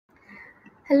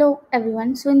Hello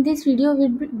everyone. So in this video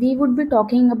we would be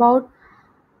talking about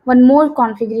one more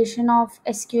configuration of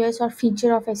SQS or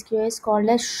feature of SQS called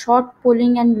as short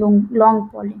polling and long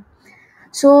polling.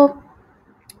 So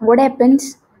what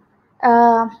happens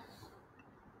uh,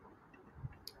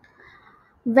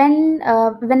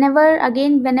 whenever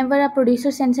a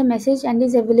producer sends a message and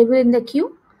is available in the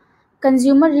queue,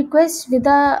 consumer requests with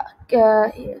a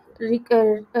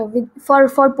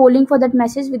for polling for that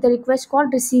message with a request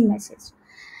called receive message,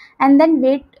 and then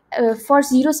wait for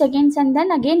 0 seconds, and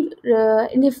then again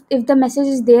and if the message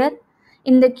is there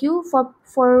in the queue for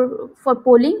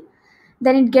polling,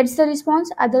 then it gets the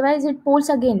response, otherwise it polls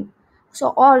again.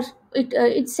 So or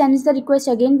it sends the request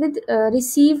again with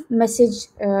receive message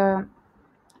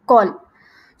call.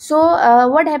 So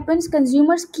what happens,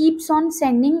 consumers keeps on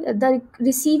sending the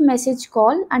receive message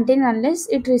call until and unless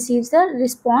it receives the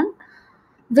response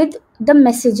with the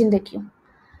message in the queue.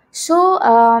 So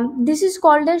this is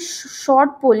called as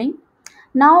short polling.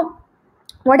 Now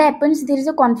what happens, there is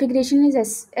a configuration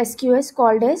is SQS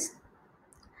called as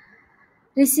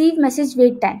receive message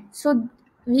wait time. So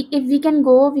if we can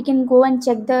go and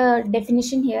check the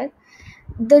definition here.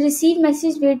 The receive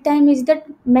message wait time is the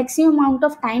maximum amount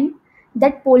of time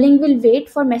that polling will wait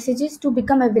for messages to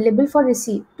become available for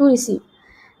receive,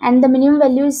 and the minimum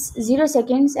value is 0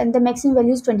 seconds and the maximum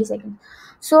value is 20 seconds.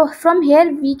 So from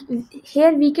here we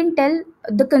can tell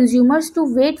the consumers to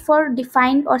wait for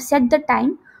defined or set the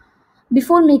time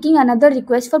before making another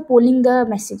request for polling the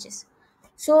messages.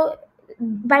 So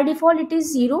by default it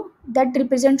is 0, that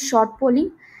represents short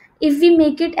polling. If we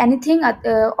make it anything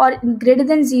or greater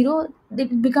than 0,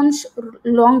 it becomes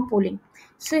long polling.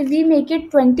 So if we make it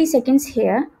 20 seconds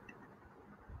here,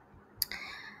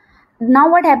 now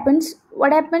what happens,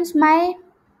 my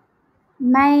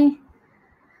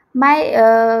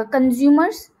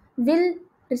consumers will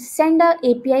send a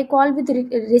API call with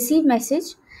receive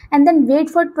message, and then wait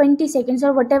for 20 seconds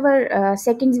or whatever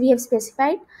seconds we have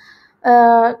specified,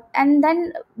 and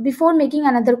then before making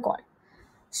another call.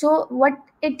 So what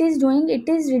it is doing, it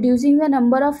is reducing the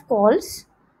number of calls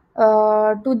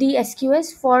to the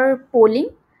SQS for polling,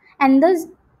 and thus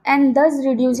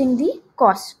reducing the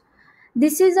cost.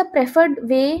 This is a preferred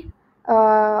way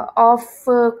of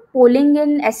polling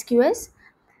in SQS,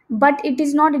 but it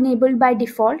is not enabled by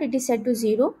default. It is set to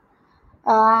 0.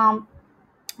 um,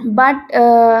 but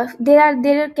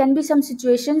there can be some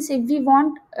situations if we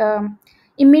want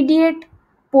immediate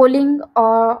polling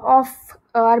of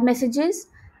our messages,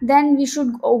 then we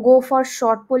should go for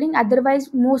short polling.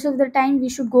 Otherwise most of the time we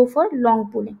should go for long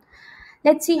polling.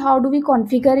 Let's see how do we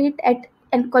configure it at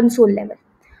a console level.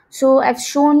 So I've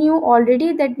shown you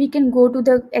already that we can go to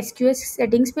the SQS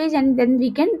settings page, and then we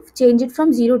can change it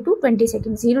from 0 to 20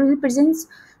 seconds. 0 represents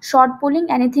short polling,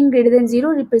 anything greater than 0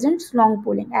 represents long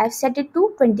polling. I have set it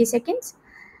to 20 seconds.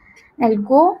 I'll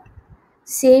go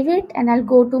save it, and I'll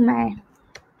go to my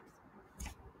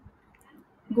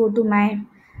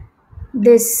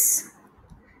this.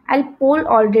 I'll poll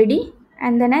already,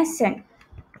 and then I send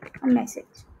a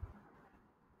message,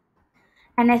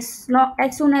 and as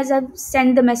soon as I've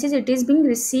sent the message, it is being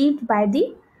received by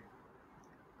the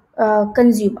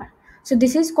consumer. So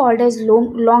this is called as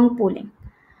long polling.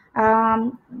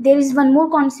 There is one more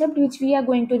concept which we are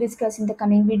going to discuss in the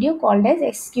coming video called as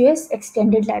SQS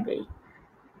extended library.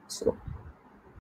 So